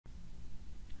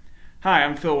Hi,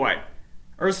 I'm Phil White,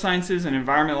 Earth Sciences and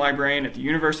Environment Librarian at the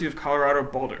University of Colorado,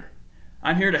 Boulder.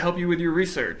 I'm here to help you with your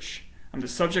research. I'm the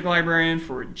subject librarian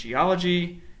for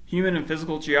geology, human and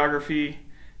physical geography,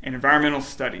 and environmental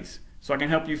studies, so I can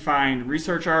help you find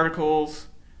research articles,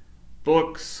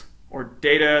 books, or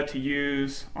data to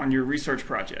use on your research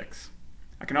projects.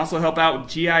 I can also help out with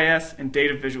GIS and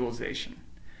data visualization.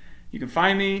 You can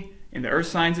find me in the Earth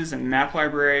Sciences and Map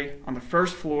Library on the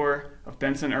first floor of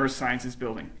Benson Earth Sciences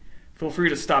building. Feel free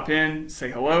to stop in, say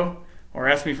hello, or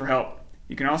ask me for help.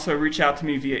 You can also reach out to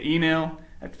me via email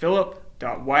at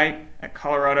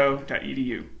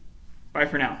philip.white@colorado.edu. Bye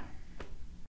for now.